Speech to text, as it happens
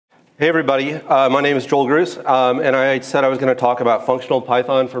Hey everybody, my name is Joel Grus, and I said I was going to talk about functional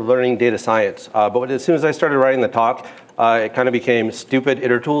Python for learning data science. But as soon as I started writing the talk, it kind of became stupid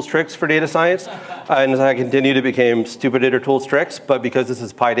itertools tricks for data science. And as I continued, it became stupid itertools tricks. But because this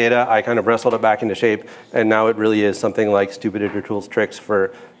is PyData, I kind of wrestled it back into shape, and now it really is something like stupid itertools tricks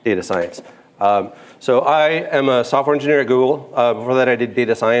for data science. So I am a software engineer at Google. Before that, I did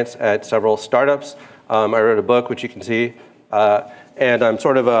data science at several startups. I wrote a book, which you can see. And I'm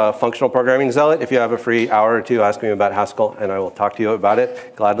sort of a functional programming zealot. If you have a free hour or two, ask me about Haskell, and I will talk to you about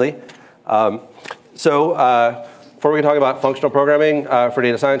it gladly. Before we talk about functional programming for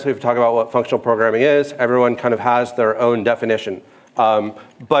data science, we have to talk about what functional programming is. Everyone kind of has their own definition.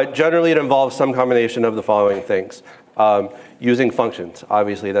 But generally, it involves some combination of the following things. Using functions.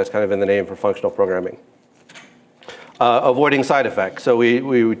 Obviously, that's kind of in the name for functional programming. Avoiding side effects. So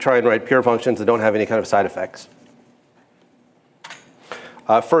we try and write pure functions that don't have any kind of side effects.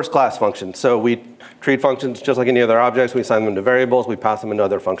 First-class functions. So we treat functions just like any other objects. We assign them to variables. We pass them into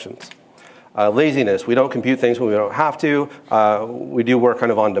other functions. Laziness. We don't compute things when we don't have to. We do work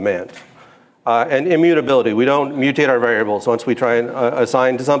kind of on demand. And immutability. We don't mutate our variables. Once we try and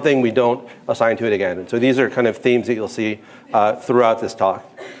assign to something, we don't assign to it again. And so these are kind of themes that you'll see throughout this talk.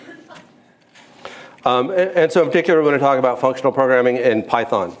 And so in particular, we're going to talk about functional programming in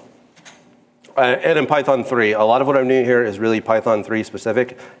Python. And in Python 3, a lot of what I'm doing here is really Python 3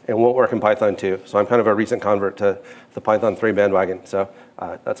 specific and won't work in Python 2. So I'm kind of a recent convert to the Python 3 bandwagon. So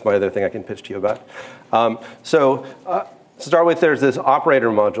that's my other thing I can pitch to you about. To start with, there's this operator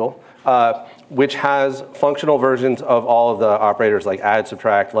module, which has functional versions of all of the operators like add,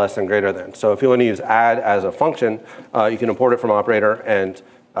 subtract, less than, greater than. So if you want to use add as a function, you can import it from operator and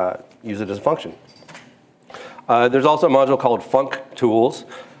use it as a function. There's also a module called itertools.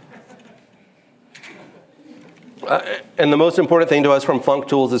 And the most important thing to us from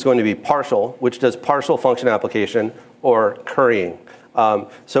itertools is going to be partial, which does partial function application, or currying.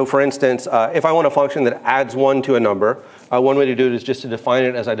 So for instance, if I want a function that adds 1 to a number, one way to do it is just to define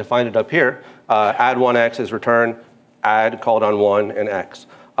it as I defined it up here. Add 1x is return add called on 1 and x.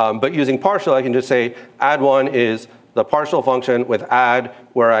 But using partial, I can just say add 1 is the partial function with add,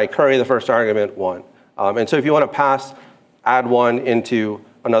 where I curry the first argument 1. And so if you want to pass add 1 into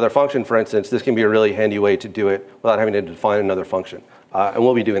another function, for instance, this can be a really handy way to do it without having to define another function. And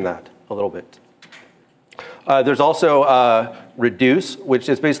we'll be doing that a little bit. There's also reduce, which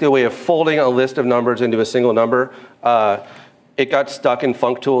is basically a way of folding a list of numbers into a single number. It got stuck in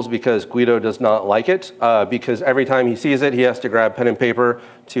itertools because Guido does not like it, because every time he sees it, he has to grab pen and paper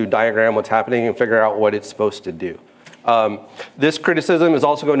to diagram what's happening and figure out what it's supposed to do. This criticism is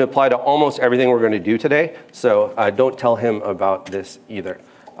also going to apply to almost everything we're going to do today, so don't tell him about this either.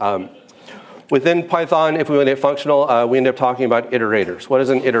 Within Python, if we want to get functional, we end up talking about iterators. What is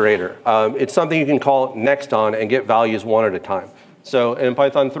an iterator? It's something you can call next on and get values one at a time. So in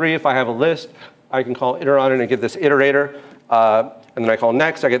Python 3, if I have a list, I can call iter on it and get this iterator. And then I call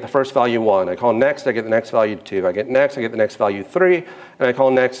next, I get the first value 1. I call next, I get the next value 2. I get next, I get the next value 3. And I call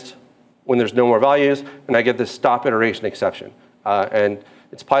next when there's no more values, and I get this stop iteration exception. And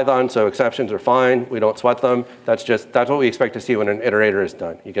it's Python, so exceptions are fine. We don't sweat them. That's what we expect to see when an iterator is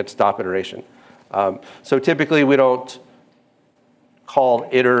done. You get stop iteration. So typically, we don't call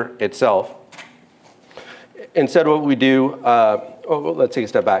iter itself. Instead, what we do, let's take a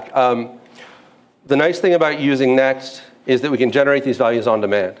step back. The nice thing about using next is that we can generate these values on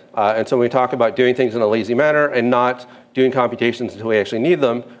demand. And so when we talk about doing things in a lazy manner and not doing computations until we actually need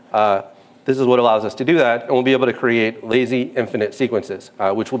them, this is what allows us to do that, and we'll be able to create lazy infinite sequences,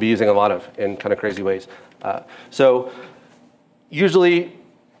 which we'll be using a lot of in kind of crazy ways. So usually,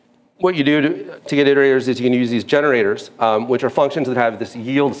 what you do to get iterators is you can use these generators, which are functions that have this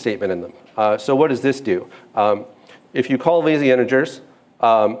yield statement in them. So what does this do? If you call lazy integers,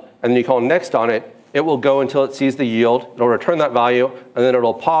 and then you call next on it, it will go until it sees the yield. It'll return that value, and then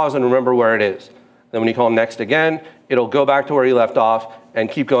it'll pause and remember where it is. Then when you call next again, it'll go back to where you left off and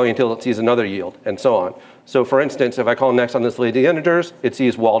keep going until it sees another yield, and so on. So for instance, if I call next on this lazy integers, it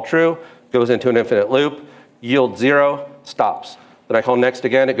sees while true, goes into an infinite loop, yield 0, stops. Then I call next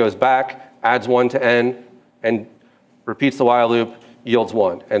again, it goes back, adds 1 to n, and repeats the while loop, yields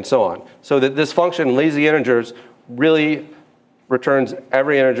 1, and so on. So that this function, lazy integers, really returns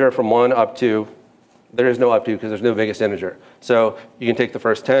every integer from 1 up to, there is no up to because there's no biggest integer. So you can take the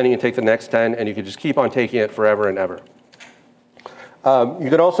first 10, you can take the next 10, and you can just keep on taking it forever and ever. You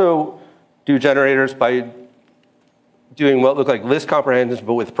can also do generators by doing what look like list comprehensions,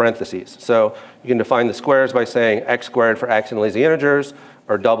 but with parentheses. So you can define the squares by saying x squared for x in lazy integers,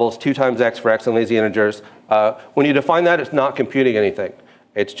 or doubles 2 times x for x in lazy integers. When you define that, it's not computing anything.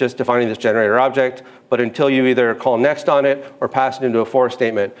 It's just defining this generator object, but until you either call next on it or pass it into a for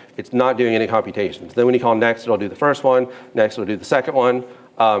statement, it's not doing any computations. Then when you call next, it'll do the first one, next it'll do the second one.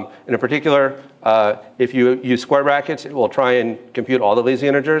 In particular, if you use square brackets, it will try and compute all the lazy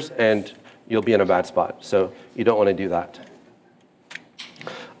integers, and you'll be in a bad spot. So you don't want to do that.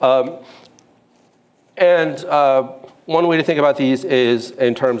 One way to think about these is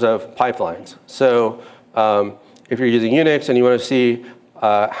in terms of pipelines. So if you're using Unix and you want to see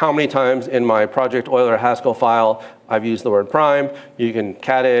how many times in my project Euler Haskell file I've used the word prime, you can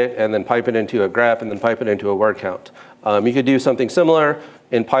cat it and then pipe it into a grep and then pipe it into a word count. You could do something similar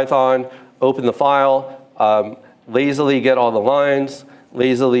in Python, open the file, lazily get all the lines,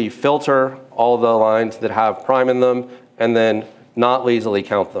 lazily filter all the lines that have prime in them, and then not lazily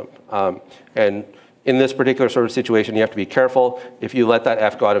count them. And in this particular sort of situation, you have to be careful. If you let that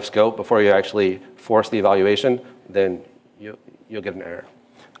f go out of scope before you actually force the evaluation, then you'll get an error.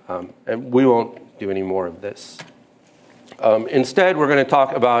 And we won't do any more of this. Instead, we're going to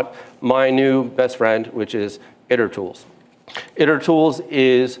talk about my new best friend, which is itertools. Itertools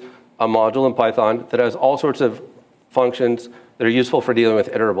is a module in Python that has all sorts of functions that are useful for dealing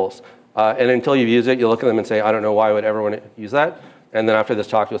with iterables. And until you use it, you'll look at them and say, I don't know why I would ever want to use that. And then after this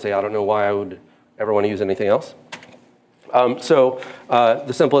talk, you'll say, I don't know why I would ever want to use anything else.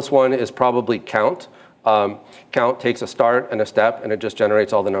 The simplest one is probably count. Count takes a start and a step, and it just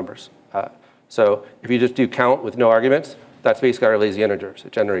generates all the numbers. So if you just do count with no arguments, that's basically our lazy integers.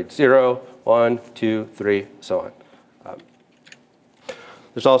 It generates 0, 1, 2, 3, so on.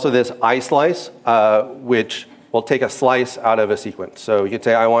 There's also this islice, which will take a slice out of a sequence. So you could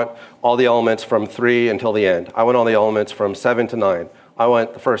say, I want all the elements from 3 until the end. I want all the elements from 7 to 9. I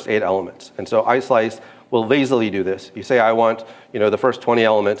want the first 8 elements. And so islice will lazily do this. You say, I want the first 20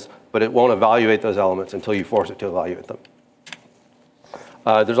 elements, but it won't evaluate those elements until you force it to evaluate them.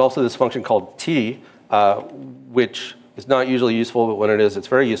 There's also this function called t, which is not usually useful, but when it is, it's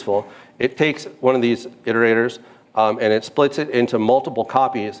very useful. It takes one of these iterators, and it splits it into multiple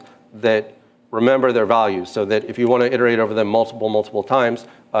copies that remember their values, so that if you want to iterate over them multiple times,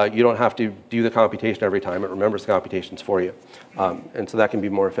 you don't have to do the computation every time. It remembers the computations for you. And so that can be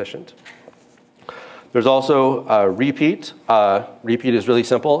more efficient. There's also repeat. Repeat is really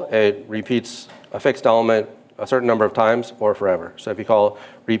simple. It repeats a fixed element a certain number of times or forever. So if you call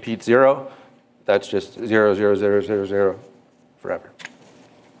repeat 0, that's just 0, 0, 0, 0, 0 forever.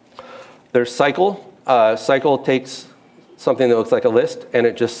 There's cycle. Cycle takes something that looks like a list, and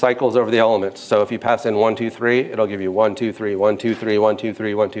it just cycles over the elements. So if you pass in 1, 2, 3, it'll give you 1, 2, 3, 1, 2, 3, 1, 2,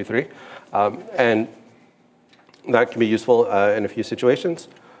 3, 1, 2, 3. And that can be useful in a few situations.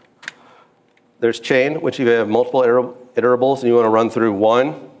 There's chain, which if you have multiple iterables and you want to run through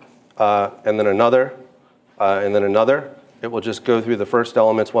one, and then another, and then another, it will just go through the first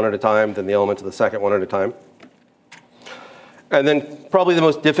elements one at a time, then the elements of the second one at a time. And then probably the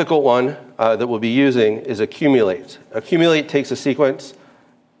most difficult one that we'll be using is accumulate. Accumulate takes a sequence,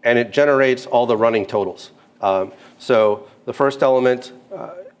 and it generates all the running totals. So the first element,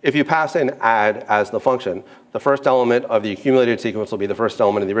 if you pass in add as the function, the first element of the accumulated sequence will be the first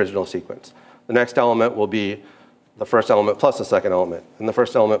element of the original sequence. The next element will be the first element plus the second element, and the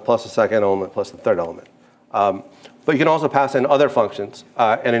first element plus the second element plus the third element. But you can also pass in other functions.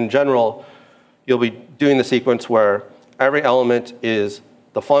 And in general, you'll be doing the sequence where every element is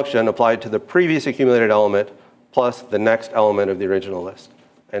the function applied to the previous accumulated element plus the next element of the original list.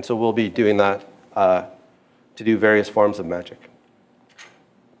 And so we'll be doing that to do various forms of magic.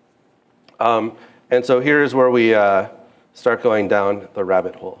 And so here's where we start going down the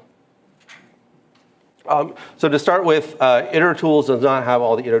rabbit hole. So to start with, itertools does not have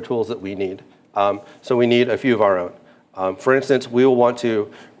all the itertools that we need. So we need a few of our own. For instance, we will want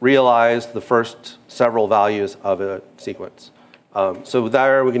to realize the first several values of a sequence. So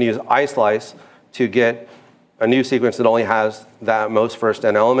there we can use islice to get a new sequence that only has that most first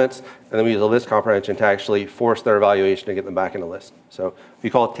n elements, and then we use a list comprehension to actually force their evaluation to get them back in a list. So if you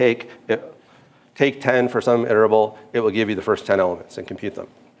call take 10 for some iterable, it will give you the first 10 elements and compute them.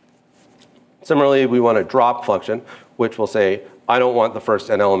 Similarly, we want a drop function, which will say, I don't want the first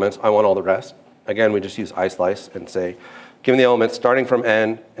n elements, I want all the rest. Again, we just use islice and say, give me the elements starting from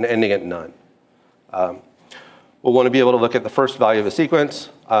n and ending at none. We'll want to be able to look at the first value of a sequence.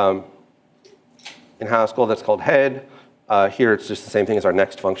 In Haskell, that's called head. Here, it's just the same thing as our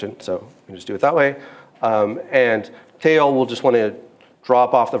next function, so we can just do it that way. And tail, we'll just want to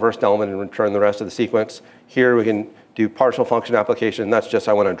drop off the first element and return the rest of the sequence. Here, we can do partial function application. That's just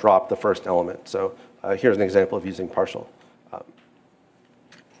I want to drop the first element. So here's an example of using partial.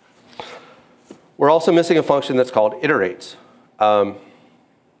 We're also missing a function that's called iterates.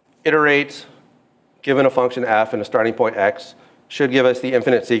 iterate, given a function f and a starting point x, should give us the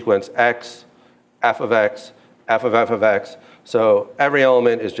infinite sequence x, f of x, f of f of x. So every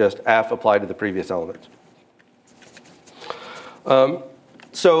element is just f applied to the previous element.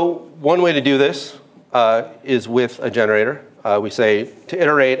 So one way to do this is with a generator. We say to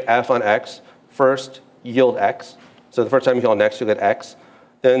iterate f on x, first yield x. So the first time you call next, you get x.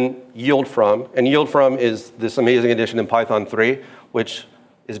 Then yield from. And yield from is this amazing addition in Python 3, which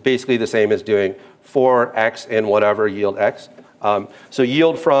is basically the same as doing for x in whatever yield x. So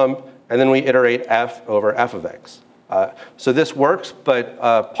yield from, and then we iterate f over f of x. So this works,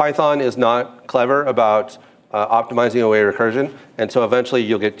 but Python is not clever about optimizing away recursion. And so eventually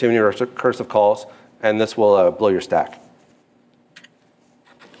you'll get too many recursive calls, and this will blow your stack.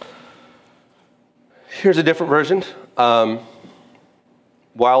 Here's a different version.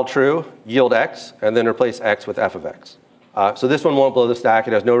 While true, yield x, and then replace x with f of x. So this one won't blow the stack.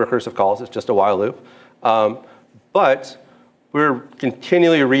 It has no recursive calls. It's just a while loop. But we're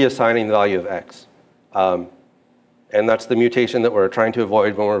continually reassigning the value of x. And that's the mutation that we're trying to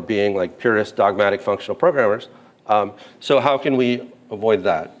avoid when we're being like purist dogmatic functional programmers. So how can we avoid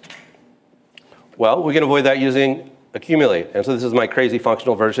that? Well, we can avoid that using accumulate. And so this is my crazy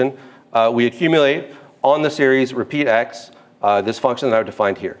functional version. We accumulate on the series repeat x, this function that I've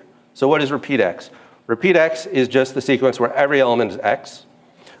defined here. So what is repeat x? Repeat x is just the sequence where every element is x.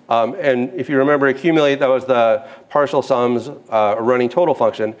 And if you remember accumulate, that was the partial sums running total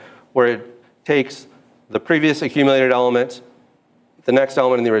function, where it takes the previous accumulated element, the next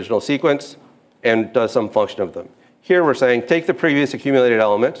element in the original sequence, and does some function of them. Here we're saying take the previous accumulated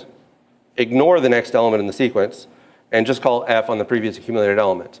element, ignore the next element in the sequence, and just call f on the previous accumulated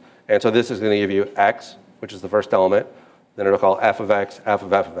element. And so this is going to give you x, which is the first element. Then it'll call f of x, f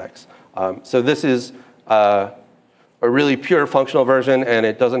of f of x. So this is a really pure functional version, and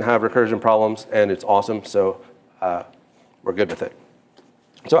it doesn't have recursion problems, and it's awesome. So we're good with it.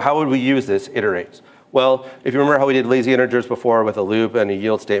 So how would we use this iterate? Well, if you remember how we did lazy integers before with a loop and a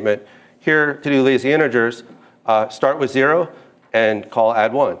yield statement, here to do lazy integers, start with 0 and call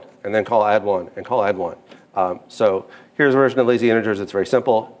add 1, and then call add 1 and call add 1. So here's a version of lazy integers. It's very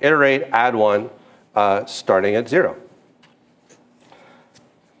simple. Iterate add 1 starting at 0.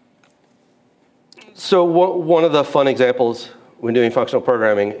 So one of the fun examples when doing functional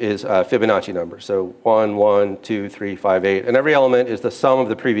programming is Fibonacci numbers. So 1, 1, 2, 3, 5, 8. And every element is the sum of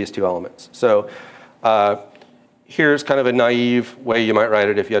the previous two elements. So here's kind of a naive way you might write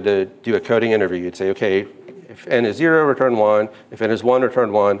it if you had to do a coding interview. You'd say, OK, if n is 0, return 1. If n is 1,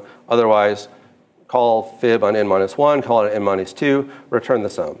 return 1. Otherwise, call fib on n minus 1, call it n minus 2, return the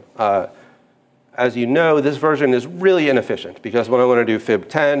sum. As you know, this version is really inefficient, because when I want to do fib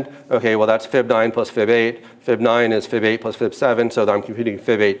 10, OK, well, that's fib 9 plus fib 8. Fib 9 is fib 8 plus fib 7, so I'm computing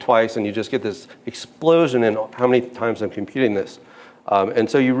fib 8 twice, and you just get this explosion in how many times I'm computing this. And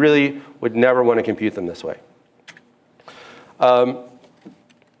so you really would never want to compute them this way.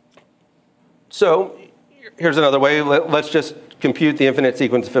 So here's another way. Let's just compute the infinite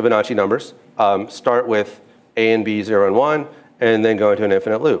sequence of Fibonacci numbers. Start with a and b, 0 and 1, and then go into an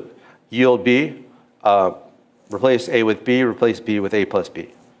infinite loop. Yield b, replace a with b, replace b with a plus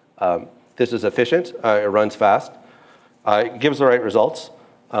b. This is efficient. It runs fast. It gives the right results.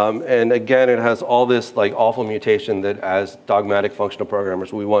 And again, it has all this like awful mutation that as dogmatic functional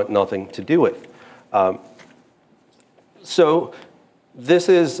programmers, we want nothing to do with. So this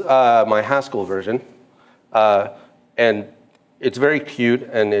is my Haskell version. And it's very cute,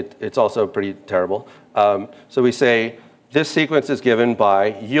 and it's also pretty terrible. So we say this sequence is given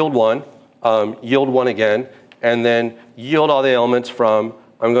by yield 1 again, and then yield all the elements from,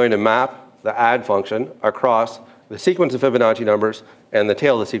 I'm going to map the add function across the sequence of Fibonacci numbers and the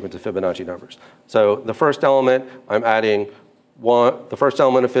tail of the sequence of Fibonacci numbers. So the first element, I'm adding the first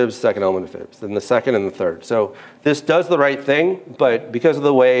element of fibs, second element of fibs, then the second and the third. So this does the right thing, but because of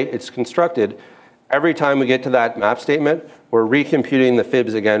the way it's constructed, every time we get to that map statement, we're recomputing the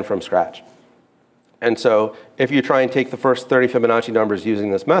fibs again from scratch. And so if you try and take the first 30 Fibonacci numbers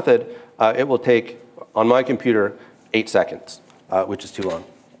using this method, it will take, on my computer, 8 seconds, which is too long.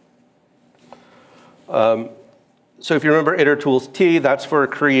 So if you remember itertools T, that's for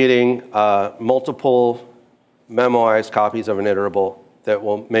creating multiple memoized copies of an iterable that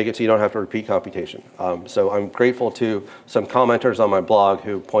will make it so you don't have to repeat computation. So I'm grateful to some commenters on my blog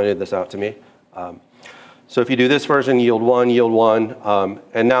who pointed this out to me. So if you do this version, yield 1,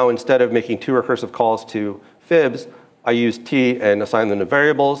 and now instead of making 2 recursive calls to fibs, I use T and assign them to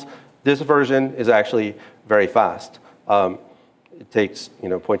variables. This version is actually very fast. It takes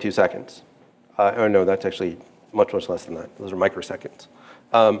 0.2 seconds. Oh no, that's actually much less than that. Those are microseconds.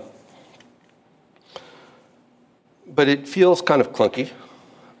 But it feels kind of clunky.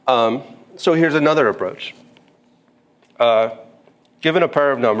 So here's another approach. Given a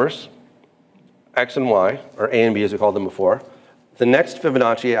pair of numbers, x and y, or a and b as we called them before, the next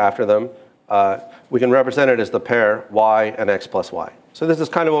Fibonacci after them, we can represent it as the pair y and x plus y. So this is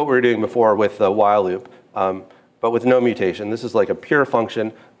kind of what we were doing before with the while loop, but with no mutation. This is like a pure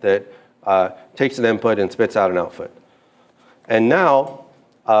function that takes an input and spits out an output. And now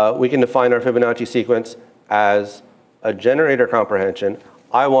we can define our Fibonacci sequence as a generator comprehension.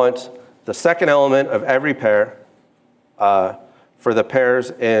 I want the second element of every pair for the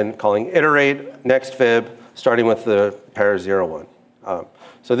pairs in calling iterate next fib, starting with the pair 0, 1.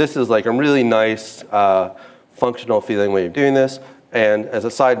 So this is like a really nice functional feeling way of doing this. And as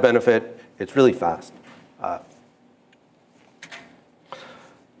a side benefit, it's really fast.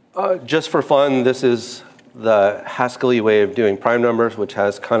 Just for fun, this is the Haskell-y way of doing prime numbers, which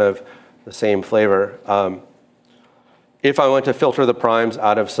has kind of the same flavor. If I want to filter the primes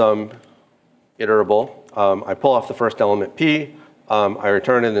out of some iterable, I pull off the first element p, I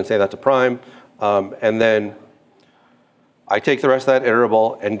return it and say that's a prime, and then I take the rest of that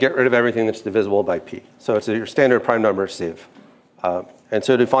iterable and get rid of everything that's divisible by p. So it's your standard prime number sieve. And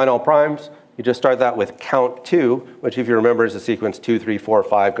so to define all primes, you just start that with count 2, which if you remember is a sequence 2, 3, 4,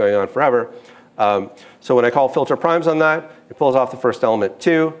 5 going on forever. So when I call filter primes on that, it pulls off the first element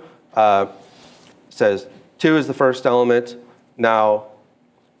 2, says 2 is the first element. Now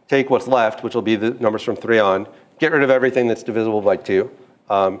take what's left, which will be the numbers from 3 on, get rid of everything that's divisible by 2,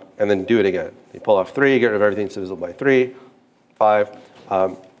 and then do it again. You pull off 3, get rid of everything that's divisible by 3, 5.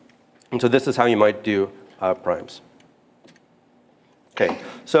 And so this is how you might do primes. Okay,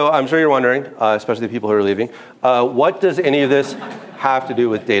 so I'm sure you're wondering, especially the people who are leaving, what does any of this have to do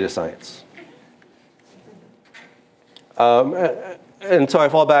with data science? And so I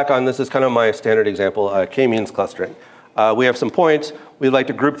fall back on this is kind of my standard example, k-means clustering. We have some points. We'd like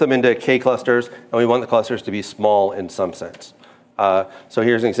to group them into k clusters, and we want the clusters to be small in some sense. So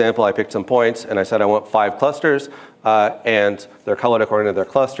here's an example. I picked some points, and I said I want 5 clusters, and they're colored according to their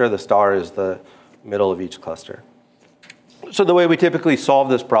cluster. The star is the middle of each cluster. So the way we typically solve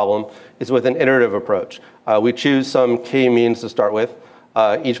this problem is with an iterative approach. We choose some k-means to start with.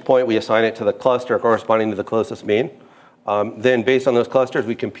 Each point, we assign it to the cluster corresponding to the closest mean. Then based on those clusters,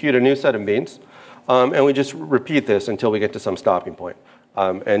 we compute a new set of means. And we just repeat this until we get to some stopping point.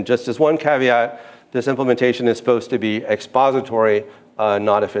 And just as one caveat, this implementation is supposed to be expository,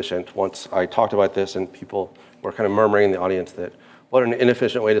 not efficient. Once I talked about this and people were kind of murmuring in the audience that what an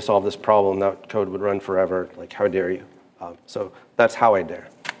inefficient way to solve this problem, that code would run forever, like how dare you. So that's how I dare.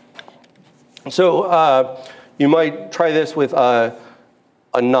 So you might try this with a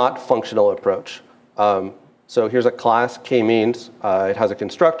not functional approach. So here's a class, k-means. It has a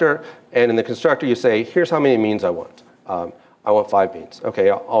constructor. And in the constructor, you say, here's how many means I want. I want 5 means. OK,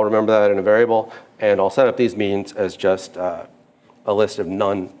 I'll remember that in a variable. And I'll set up these means as just a list of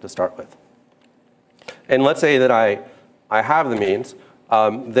none to start with. And let's say that I have the means.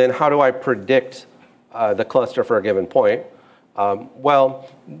 Then how do I predict the cluster for a given point? Well,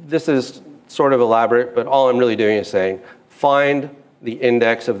 this is sort of elaborate. But all I'm really doing is saying, find the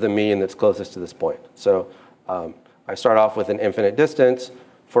index of the mean that's closest to this point. So I start off with an infinite distance.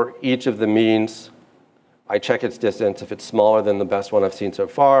 For each of the means, I check its distance. If it's smaller than the best one I've seen so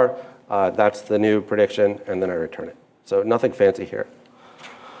far, that's the new prediction, and then I return it. So nothing fancy here.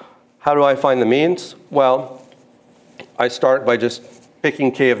 How do I find the means? Well, I start by just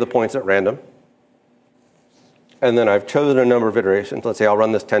picking k of the points at random. And then I've chosen a number of iterations. Let's say I'll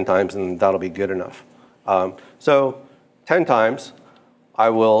run this 10 times, and that'll be good enough. So 10 times, I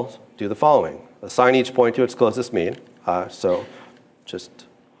will do the following. Assign each point to its closest mean. So just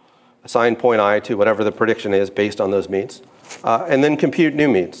assign point I to whatever the prediction is based on those means. And then compute new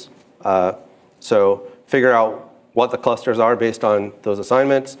means. So figure out what the clusters are based on those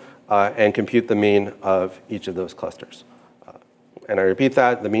assignments, and compute the mean of each of those clusters. And I repeat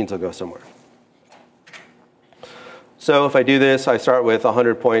that, the means will go somewhere. So if I do this, I start with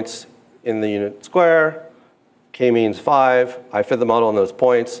 100 points in the unit square. K means 5. I fit the model on those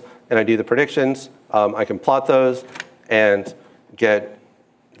points, and I do the predictions. I can plot those and get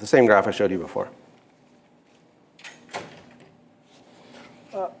the same graph I showed you before.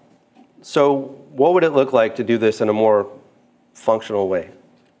 So what would it look like to do this in a more functional way?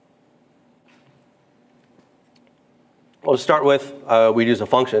 Well, to start with, we'd use a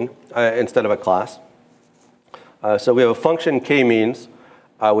function instead of a class. So we have a function k-means,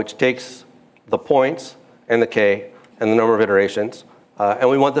 which takes the points and the k and the number of iterations. And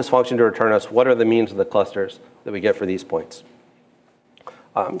we want this function to return us what are the means of the clusters that we get for these points.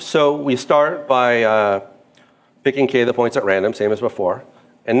 So we start by picking k of the points at random, same as before.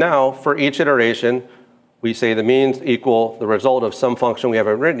 And now, for each iteration, we say the means equal the result of some function we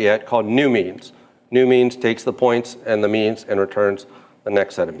haven't written yet called new means. New means takes the points and the means and returns the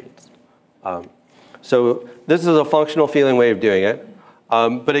next set of means. So this is a functional feeling way of doing it.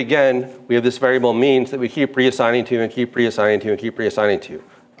 But again, we have this variable means that we keep reassigning to and keep reassigning to and keep reassigning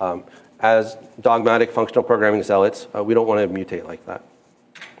to. As dogmatic functional programming zealots, we don't want to mutate like that.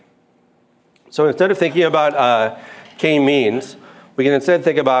 So instead of thinking about k-means, we can instead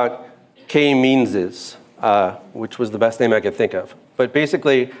think about k-meanses, which was the best name I could think of. But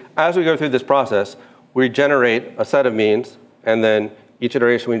basically, as we go through this process, we generate a set of means, and then each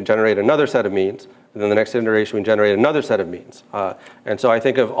iteration we generate another set of means, and then the next iteration we generate another set of means. And so I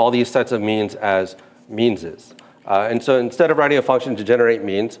think of all these sets of means as meanses. And so instead of writing a function to generate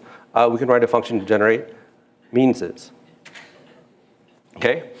means, we can write a function to generate meanses.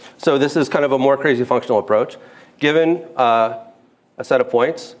 Okay? So this is kind of a more crazy functional approach. Given a set of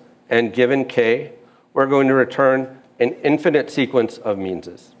points and given k, we're going to return an infinite sequence of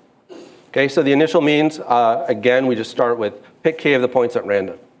meanses. Okay, so the initial means, again, we just start with pick k of the points at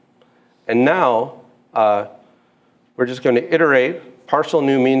random. And now, we're just going to iterate partial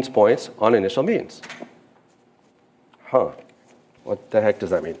new means points on initial means. What the heck does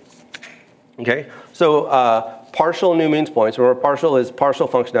that mean? Okay, so partial new means points, where partial is partial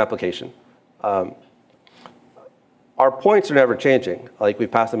function application. Our points are never changing, like we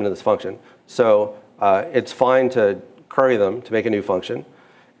pass them into this function. So it's fine to curry them to make a new function.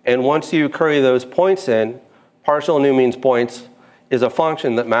 And once you curry those points in, partial new means points is a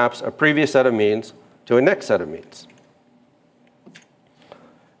function that maps a previous set of means to a next set of means.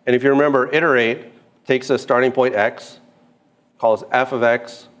 And if you remember, iterate takes a starting point x, calls f of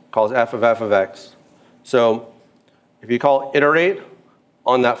x, calls f of x. So if you call iterate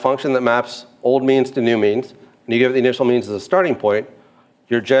on that function that maps old means to new means, and you give it the initial means as a starting point,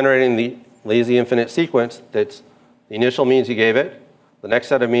 you're generating the lazy infinite sequence that's the initial means you gave it, the next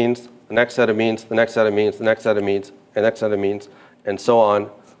set of means, the next set of means, the next set of means, the next set of means, and the next set of means, and so on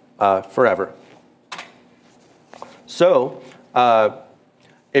forever. So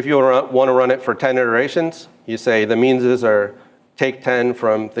if you want to run it for 10 iterations, you say the meanses are take 10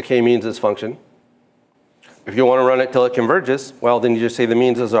 from the k-meanses function. If you want to run it till it converges, well, then you just say the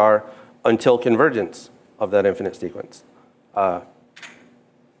meanses are until convergence of that infinite sequence.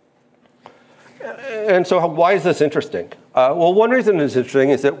 And so why is this interesting? Well, one reason it's interesting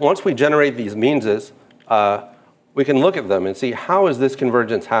is that once we generate these meanses, we can look at them and see how is this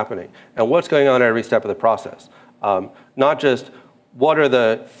convergence happening and what's going on at every step of the process. Not just what are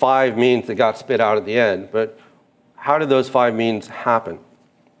the 5 means that got spit out at the end, but how did those 5 means happen?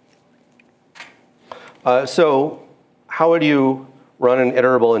 So how would you run an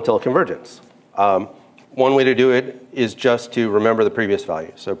iterable until convergence? One way to do it is just to remember the previous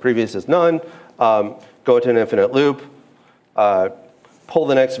value. So previous is none, go into an infinite loop, pull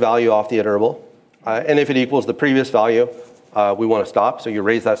the next value off the iterable, and if it equals the previous value, we want to stop, so you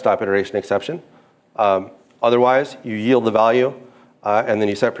raise that stop iteration exception. Otherwise, you yield the value, and then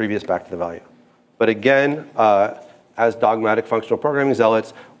you set previous back to the value. But again, as dogmatic functional programming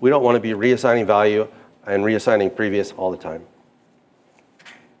zealots, we don't want to be reassigning value and reassigning previous all the time.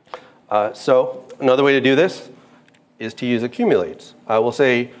 So another way to do this is to use accumulates. We'll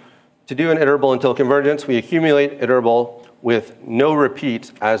say to do an iterable until convergence, we accumulate iterable with no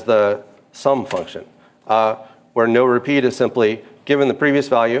repeat as the sum function, where no repeat is simply given the previous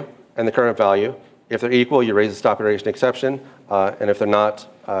value and the current value. If they're equal, you raise the stop iteration exception, and if they're not,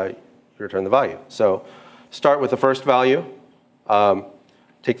 you return the value. So start with the first value,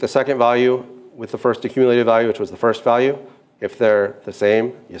 take the second value with the first accumulated value, which was the first value. If they're the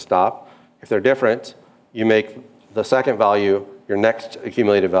same, you stop. If they're different, you make the second value your next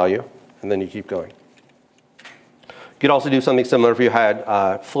accumulated value, and then you keep going. You could also do something similar if you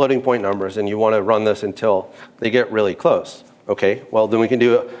had floating point numbers and you want to run this until they get really close. Okay, well then we can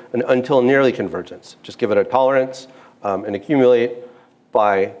do an until nearly convergence. Just give it a tolerance and accumulate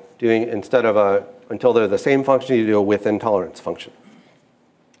by doing, instead of a until they're the same function, you do a within tolerance function.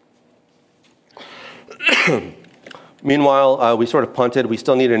 Meanwhile, we sort of punted. We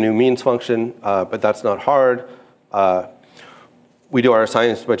still need a new means function, but that's not hard. We do our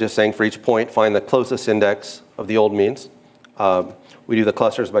assignments by just saying for each point, find the closest index of the old means. We do the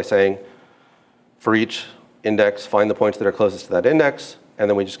clusters by saying for each index, find the points that are closest to that index, and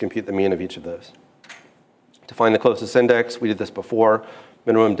then we just compute the mean of each of those. To find the closest index, we did this before.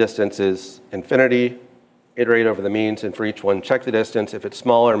 Minimum distance is infinity. Iterate over the means, and for each one, check the distance. If it's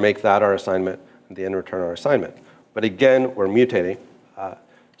smaller, make that our assignment, and then return our assignment. But again, we're mutating.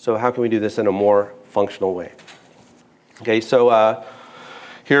 So how can we do this in a more functional way? Okay, so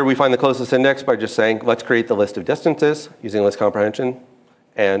here we find the closest index by just saying, let's create the list of distances using list comprehension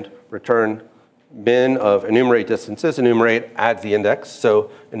and return min of enumerate distances. Enumerate adds the index. So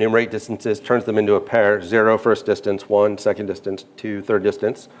enumerate distances turns them into a pair, 0 first distance, 1 second distance, 2 third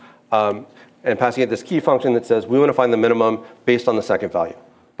distance. And passing it this key function that says we want to find the minimum based on the second value.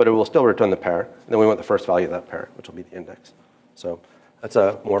 But it will still return the pair. And then we want the first value of that pair, which will be the index. So that's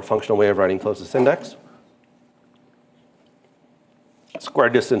a more functional way of writing closest index.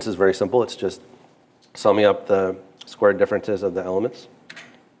 Squared distance is very simple. It's just summing up the squared differences of the elements.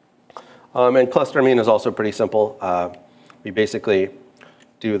 And cluster mean is also pretty simple. We basically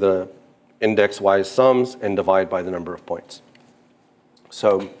do the index-wise sums and divide by the number of points.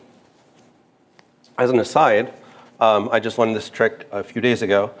 So as an aside, I just learned this trick a few days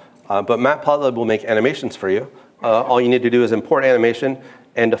ago, but Matplotlib will make animations for you. All you need to do is import animation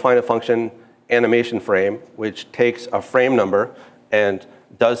and define a function animation frame, which takes a frame number and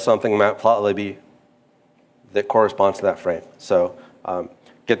does something Matplotlib that corresponds to that frame. So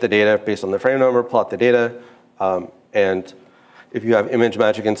get the data based on the frame number, plot the data, and if you have image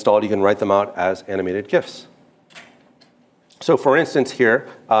magic installed, you can write them out as animated GIFs. So for instance here,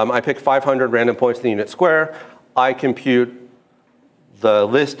 I pick 500 random points in the unit square. I compute the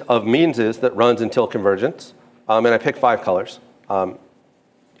list of meanses that runs until convergence, and I pick 5 colors.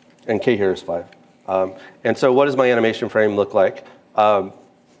 And K here is 5. And so what does my animation frame look like?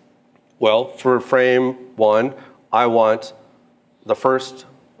 Well, for frame 1, I want the first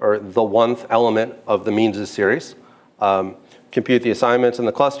or the 1th element of the meanses series. Compute the assignments and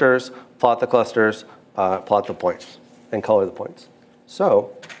the clusters, plot the clusters, plot the points, and color the points.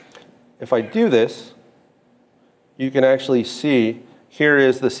 So if I do this, you can actually see here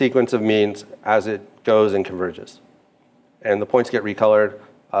is the sequence of means as it goes and converges. And the points get recolored.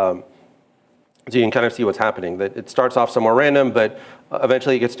 So you can kind of see what's happening. That it starts off somewhere random, but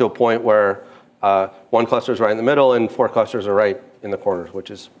eventually it gets to a point where 1 cluster is right in the middle and 4 clusters are right in the corners, which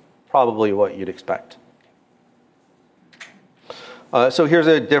is probably what you'd expect. So here's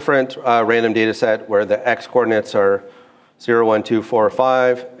a different random data set where the x coordinates are 0, 1, 2, 4,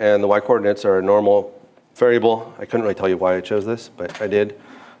 5, and the y coordinates are a normal variable. I couldn't really tell you why I chose this, but I did.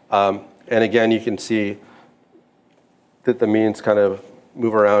 And again, you can see that the means kind of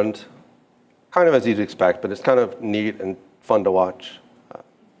move around kind of as you'd expect, but it's kind of neat and fun to watch.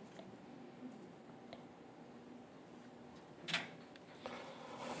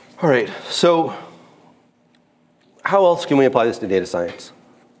 All right, so how else can we apply this to data science?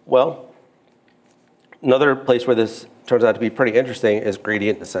 Well, another place where this turns out to be pretty interesting is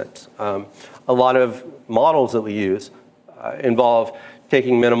gradient descent. A lot of models that we use involve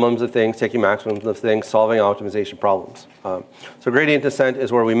taking minimums of things, taking maximums of things, solving optimization problems. So gradient descent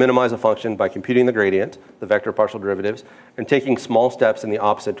is where we minimize a function by computing the gradient, the vector partial derivatives, and taking small steps in the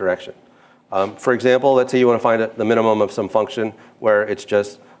opposite direction. For example, let's say you want to find the minimum of some function where it's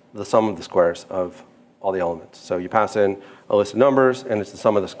just the sum of the squares of all the elements. So you pass in a list of numbers, and it's the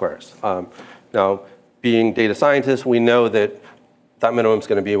sum of the squares. Now, being data scientists, we know that that minimum is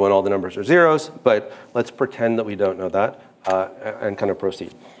going to be when all the numbers are zeros, but let's pretend that we don't know that and kind of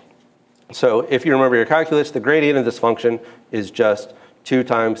proceed. So if you remember your calculus, the gradient of this function is just 2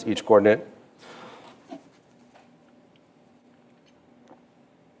 times each coordinate.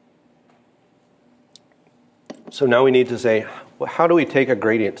 So now we need to say, well, how do we take a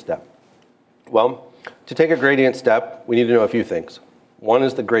gradient step? Well, to take a gradient step, we need to know a few things. One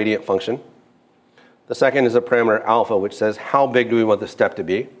is the gradient function. The second is a parameter alpha, which says how big do we want the step to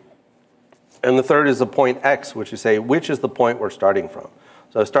be. And the third is the point x, which you say, which is the point we're starting from.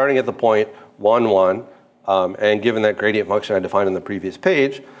 So starting at the point 1, 1, and given that gradient function I defined on the previous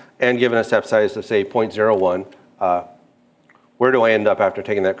page, and given a step size of, say, 0.01, where do I end up after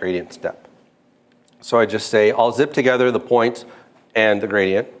taking that gradient step? So I just say, I'll zip together the point and the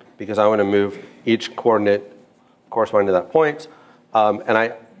gradient, because I want to move each coordinate corresponding to that point.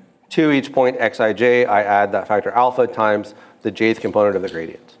 And to each point xij, I add that factor alpha times the jth component of the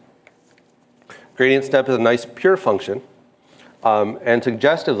gradient. Gradient step is a nice pure function. And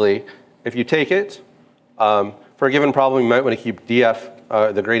suggestively, if you take it, for a given problem, you might want to keep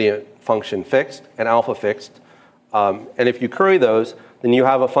df, the gradient function, fixed and alpha fixed. And if you curry those, then you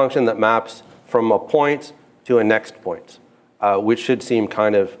have a function that maps from a point to a next point, which should seem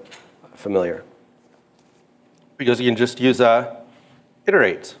kind of familiar. Because you can just use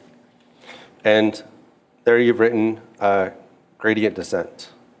iterate. And there you've written gradient descent.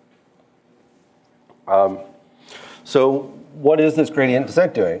 So what is this gradient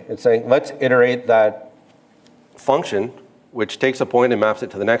descent doing? It's saying, let's iterate that function which takes a point and maps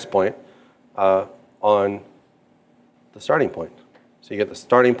it to the next point on the starting point. So you get the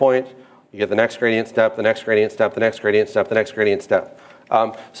starting point, you get the next gradient step, the next gradient step, the next gradient step, the next gradient step.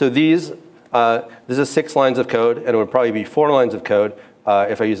 So this is 6 lines of code, and it would probably be 4 lines of code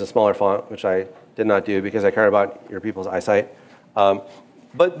if I use a smaller font, which I did not do because I care about your people's eyesight.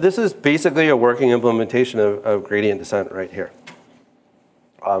 But this is basically a working implementation of gradient descent right here.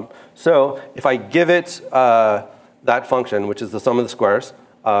 So if I give it that function, which is the sum of the squares,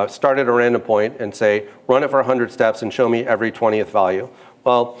 start at a random point and say, run it for 100 steps and show me every 20th value.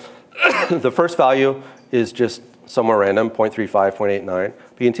 Well, the first value is just somewhere random, 0.35, 0.89.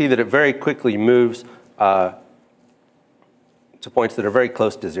 But you can see that it very quickly moves to points that are very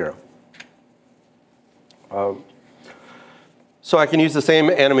close to 0. So I can use the same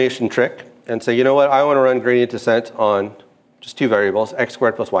animation trick and say, you know what, I want to run gradient descent on just 2 variables, x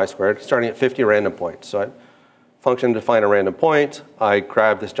squared plus y squared, starting at 50 random points. So I function define a random point. I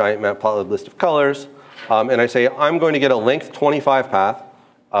grab this giant Matplotlib list of colors, and I say, I'm going to get a length 25 path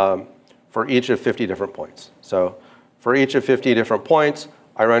for each of 50 different points. So for each of 50 different points,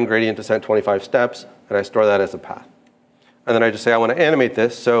 I run gradient descent 25 steps, and I store that as a path. And then I just say, I want to animate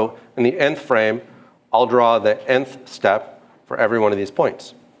this. So in the nth frame, I'll draw the nth step for every one of these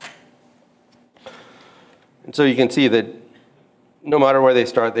points. And so you can see that no matter where they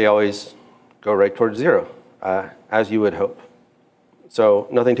start, they always go right towards 0, as you would hope. So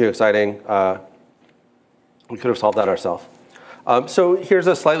nothing too exciting. We could have solved that ourselves. So here's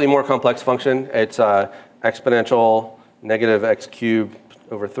a slightly more complex function. It's exponential negative x cubed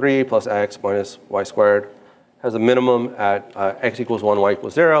over 3 plus x minus y squared. Has a minimum at x equals 1, y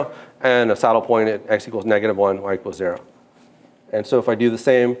equals 0, and a saddle point at x equals negative 1, y equals 0. And so if I do the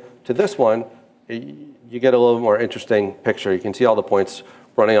same to this one, you get a little more interesting picture. You can see all the points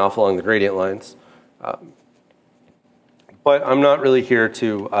running off along the gradient lines. But I'm not really here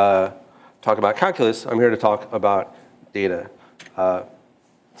to talk about calculus. I'm here to talk about data.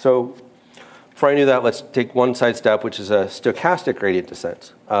 So before I do that, let's take one side step, which is a stochastic gradient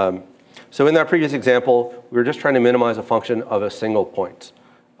descent. So in that previous example, we were just trying to minimize a function of a single point.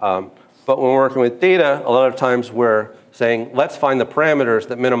 But when we're working with data, a lot of times we're saying, let's find the parameters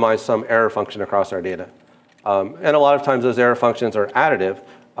that minimize some error function across our data. And a lot of times those error functions are additive,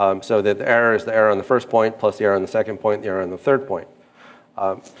 so that the error is the error on the first point plus the error on the second point, the error on the third point.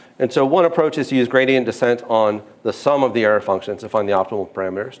 And so one approach is to use gradient descent on the sum of the error functions to find the optimal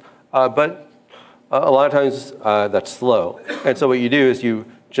parameters. But a lot of times that's slow. And so what you do is you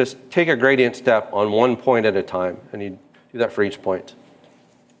just take a gradient step on one point at a time, and you do that for each point.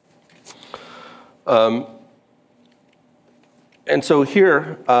 And so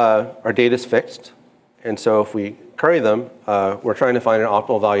here, our data is fixed. And so if we query them, we're trying to find an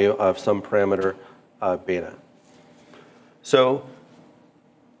optimal value of some parameter beta. So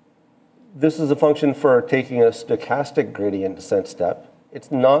this is a function for taking a stochastic gradient descent step.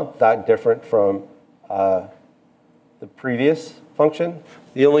 It's not that different from the previous function.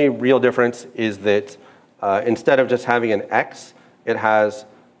 The only real difference is that instead of just having an x, it has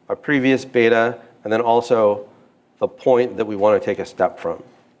a previous beta and then also the point that we want to take a step from.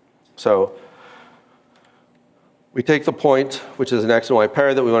 So we take the point, which is an x and y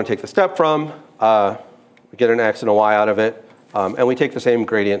pair that we want to take the step from. We get an x and a y out of it. And we take the same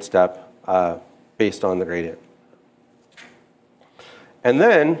gradient step based on the gradient. And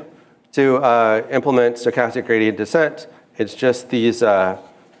then to implement stochastic gradient descent, it's just these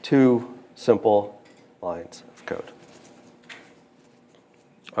 2 simple lines of code,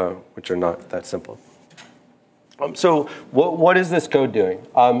 which are not that simple. So what is this code doing?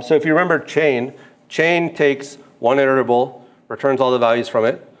 So if you remember chain takes one iterable, returns all the values from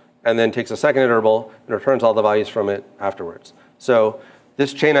it, and then takes a second iterable and returns all the values from it afterwards. So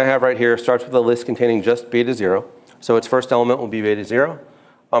this chain I have right here starts with a list containing just beta 0. So its first element will be beta 0.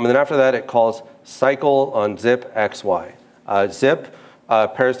 And then after that, it calls cycle on zip xy. Zip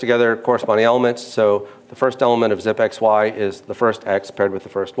pairs together corresponding elements. So the first element of zip xy is the first x paired with the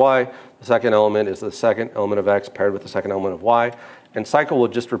first y. The second element is the second element of x paired with the second element of y. And cycle will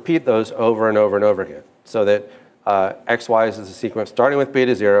just repeat those over and over and over again. So that xy is a sequence starting with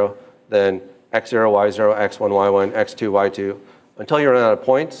beta 0, then x0, y0, x1, y1, x2, y2, until you run out of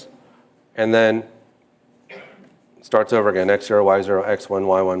points, and then starts over again, x0, y0, x1,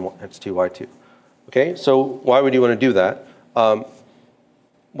 y1, x2, y2. Okay, so why would you want to do that?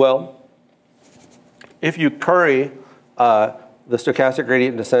 Well, if you query the stochastic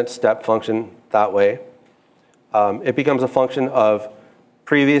gradient descent step function that way, it becomes a function of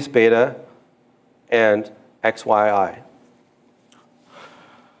previous beta and xyi.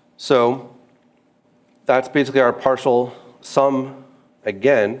 So that's basically our partial sum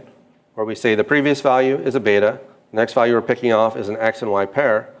again, where we say the previous value is a beta, the next value we're picking off is an x and y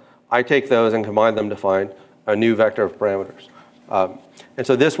pair. I take those and combine them to find a new vector of parameters. And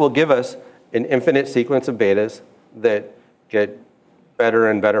so this will give us an infinite sequence of betas that get better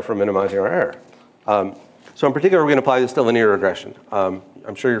and better for minimizing our error. So in particular, we're going to apply this to linear regression.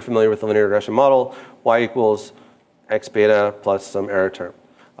 I'm sure you're familiar with the linear regression model. Y equals x beta plus some error term.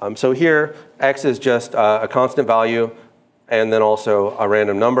 So here, x is just a constant value and then also a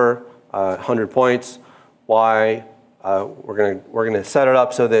random number, 100 points. Y, we're going to set it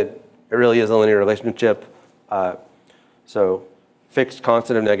up so that it really is a linear relationship. So fixed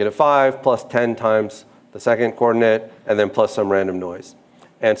constant of -5 plus 10 times the second coordinate, and then plus some random noise.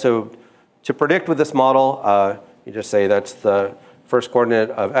 And so to predict with this model, you just say that's the first coordinate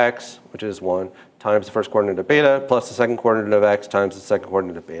of x, which is 1, times the first coordinate of beta, plus the second coordinate of x times the second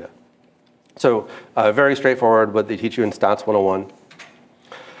coordinate of beta. So very straightforward, what they teach you in Stats 101.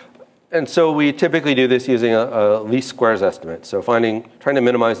 And so we typically do this using a least squares estimate. So trying to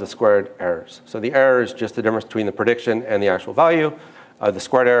minimize the squared errors. So the error is just the difference between the prediction and the actual value. The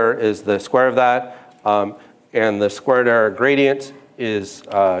squared error is the square of that. And the squared error gradient is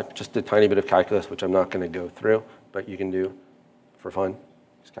just a tiny bit of calculus, which I'm not going to go through, but you can do for fun.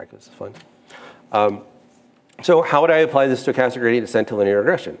 Just calculus is fun. So how would I apply this stochastic gradient descent to linear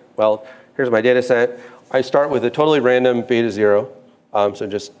regression? Well, here's my data set. I start with a totally random beta 0. So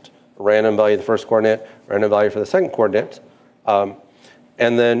just a random value of the first coordinate, random value for the second coordinate. And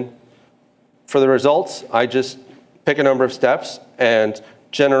then for the results, I just pick a number of steps and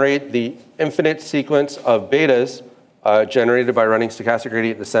generate the infinite sequence of betas generated by running stochastic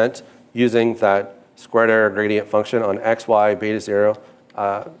gradient descent using that squared error gradient function on x, y, beta 0,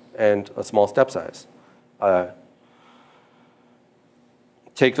 and a small step size.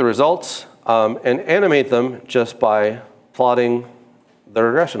 Take the results and animate them just by plotting the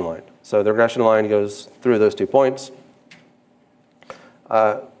regression line. So the regression line goes through those 2 points.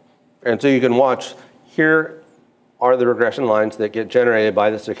 And so you can watch, here are the regression lines that get generated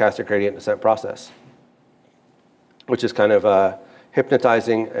by the stochastic gradient descent process, which is kind of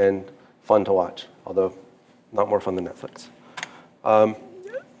hypnotizing and fun to watch, although not more fun than Netflix.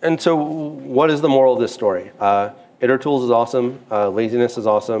 And so what is the moral of this story? Itertools is awesome, laziness is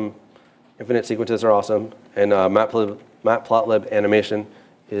awesome, infinite sequences are awesome, and Matplotlib animation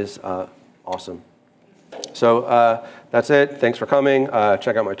is awesome. So that's it. Thanks for coming.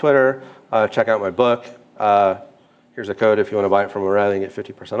 Check out my Twitter. Check out my book. Here's a code if you want to buy it from O'Reilly and get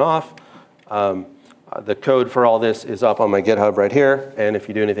 50% off. The code for all this is up on my GitHub right here. And if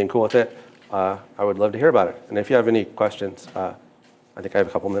you do anything cool with it, I would love to hear about it. And if you have any questions, I think I have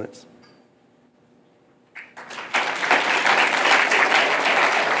a couple minutes.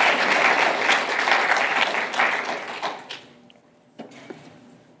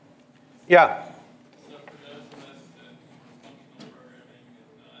 Yeah. So for those of us that functional programming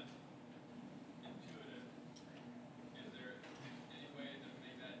is not intuitive, is there any way to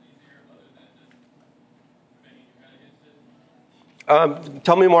make that easier other than just banging your head against it?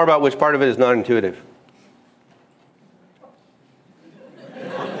 Tell me more about which part of it is not intuitive.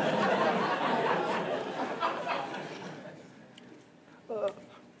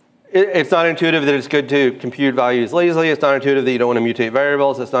 It's not intuitive that it's good to compute values lazily. It's not intuitive that you don't want to mutate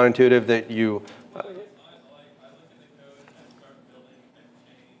variables. It's not intuitive that you... I look at the code and I start building a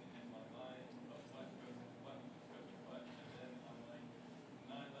chain in my mind of what goes to what, and then I'm like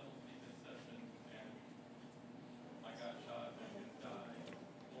 9 levels deep in session, and I got shot and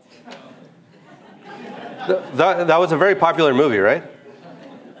died. That was a very popular movie, right?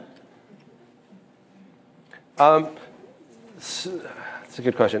 That's a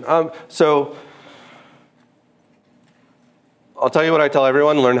good question. So I'll tell you what I tell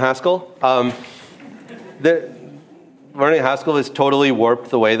everyone, learn Haskell. Learning Haskell has totally warped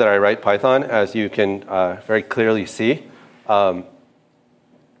the way that I write Python, as you can very clearly see.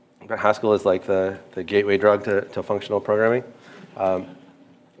 Haskell is like the gateway drug to functional programming.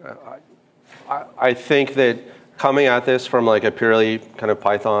 I think that coming at this from like a purely kind of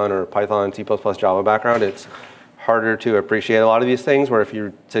Python or Python, C++, Java background, it's harder to appreciate a lot of these things, where if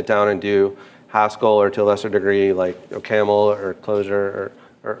you sit down and do Haskell or to a lesser degree like Camel or Clojure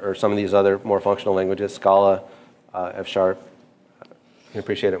or some of these other more functional languages, Scala, F#, you can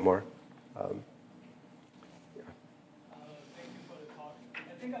appreciate it more. Thank you for the talk.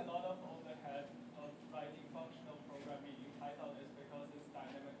 I think a lot of overhead of writing functional programming in Python is because it's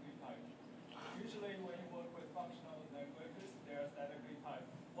dynamically typed. Usually when you work with functional languages, they're statically typed.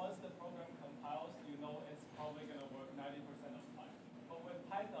 Once the program compiles, you know it's probably going to work 90% of the time. But with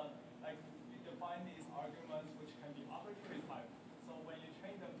Python, like you define these arguments which can be arbitrary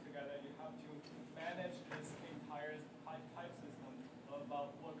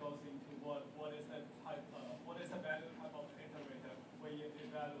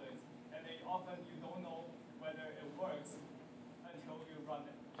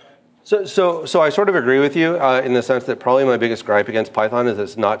So I sort of agree with you in the sense that probably my biggest gripe against Python is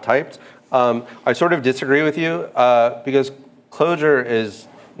it's not typed. I sort of disagree with you because Clojure is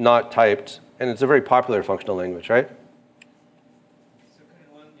not typed, and it's a very popular functional language, right? So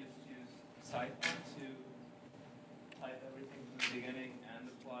couldn't one use Python to type everything from the beginning and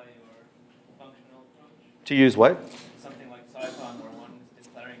apply your functional approach? To use what? Something like Python where one is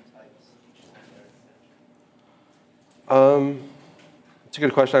declaring types each time they're essential. It's a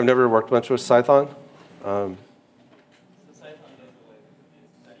good question. I've never worked much with Python. So Python does away with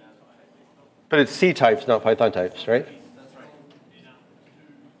its dynamic typing. But it's C types, not Python types, right? That's right.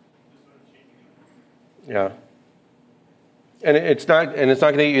 Yeah. And it's not going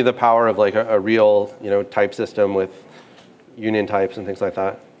to get you the power of like a real, type system with union types and things like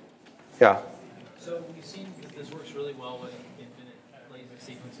that. Yeah. So we've seen that this works really well with infinite lazy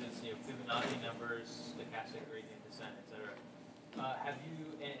sequences, Fibonacci numbers, stochastic gradient descent, et cetera. Have you,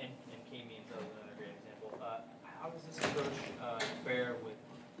 and k-means are another great example, how does this approach fare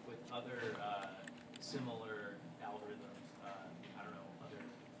with other similar algorithms, I don't know,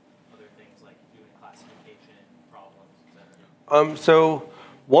 other things like doing classification problems, et cetera? So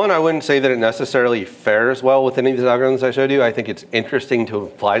one, I wouldn't say that it necessarily fares well with any of these algorithms I showed you. I think it's interesting to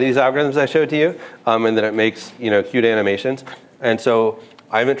apply to these algorithms I showed to you, and that it makes cute animations. And so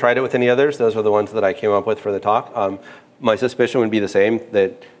I haven't tried it with any others. Those are the ones that I came up with for the talk. My suspicion would be the same,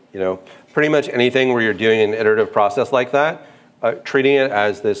 that pretty much anything where you're doing an iterative process like that, treating it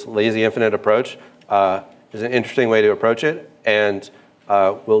as this lazy infinite approach is an interesting way to approach it, and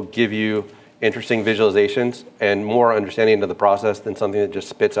will give you interesting visualizations and more understanding of the process than something that just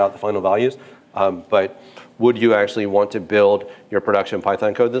spits out the final values. But would you actually want to build your production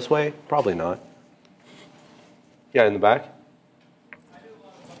Python code this way? Probably not. Yeah, in the back? I do a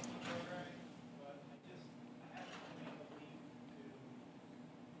lot of functional programming, but I haven't been able to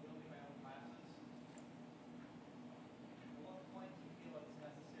building my own classes. At what point do you feel it's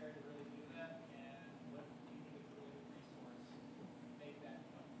necessary to really do that, and what do you think is a really good resource to make that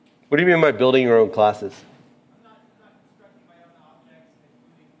done? What do you mean by building your own classes? I'm not constructing my own objects,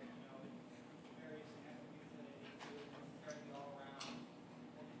 including various attributes that I need to, and spreading it all around.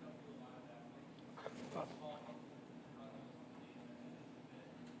 I just don't do a lot of that.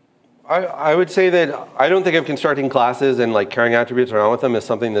 I would say that I don't think of constructing classes and like carrying attributes around with them as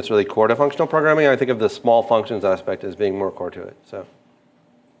something that's really core to functional programming. I think of the small functions aspect as being more core to it. So.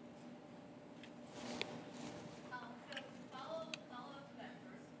 Follow up to that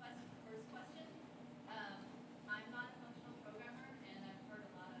first question. I'm not a functional programmer, and I've heard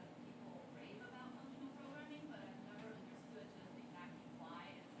a lot of people rave about functional programming, but I've never understood just exactly why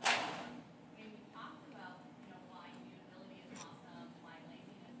it's so awesome. I mean, we talked about why immutability is awesome, why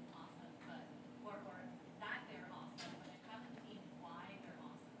laziness is awesome, but or that they're awesome, but I haven't seen why they're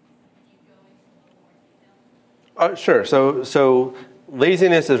awesome. So can you go into a little more detail? Sure. So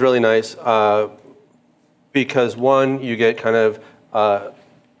laziness is really nice because one, you get kind of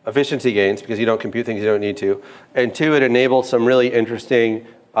efficiency gains because you don't compute things you don't need to, and two, it enables some really interesting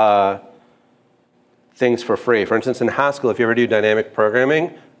things for free. For instance, in Haskell, if you ever do dynamic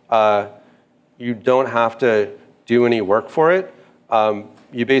programming, you don't have to do any work for it.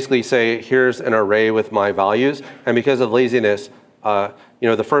 You basically say, here's an array with my values, and because of laziness,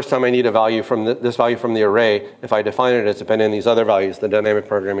 the first time I need a value from this value from the array, if I define it as dependent on these other values, the dynamic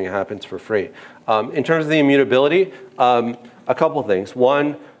programming happens for free. In terms of the immutability, a couple things.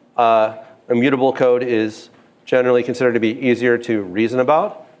 One, immutable code is generally considered to be easier to reason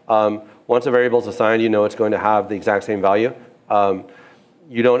about. Once a variable is assigned, you know it's going to have the exact same value.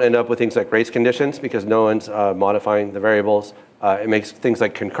 You don't end up with things like race conditions because no one's modifying the variables. It makes things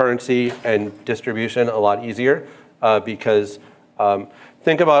like concurrency and distribution a lot easier because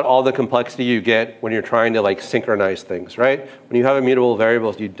think about all the complexity you get when you're trying to like synchronize things, right? When you have immutable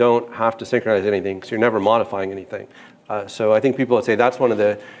variables, you don't have to synchronize anything because you're never modifying anything. So I think people would say that's one of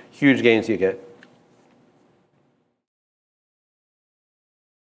the huge gains you get.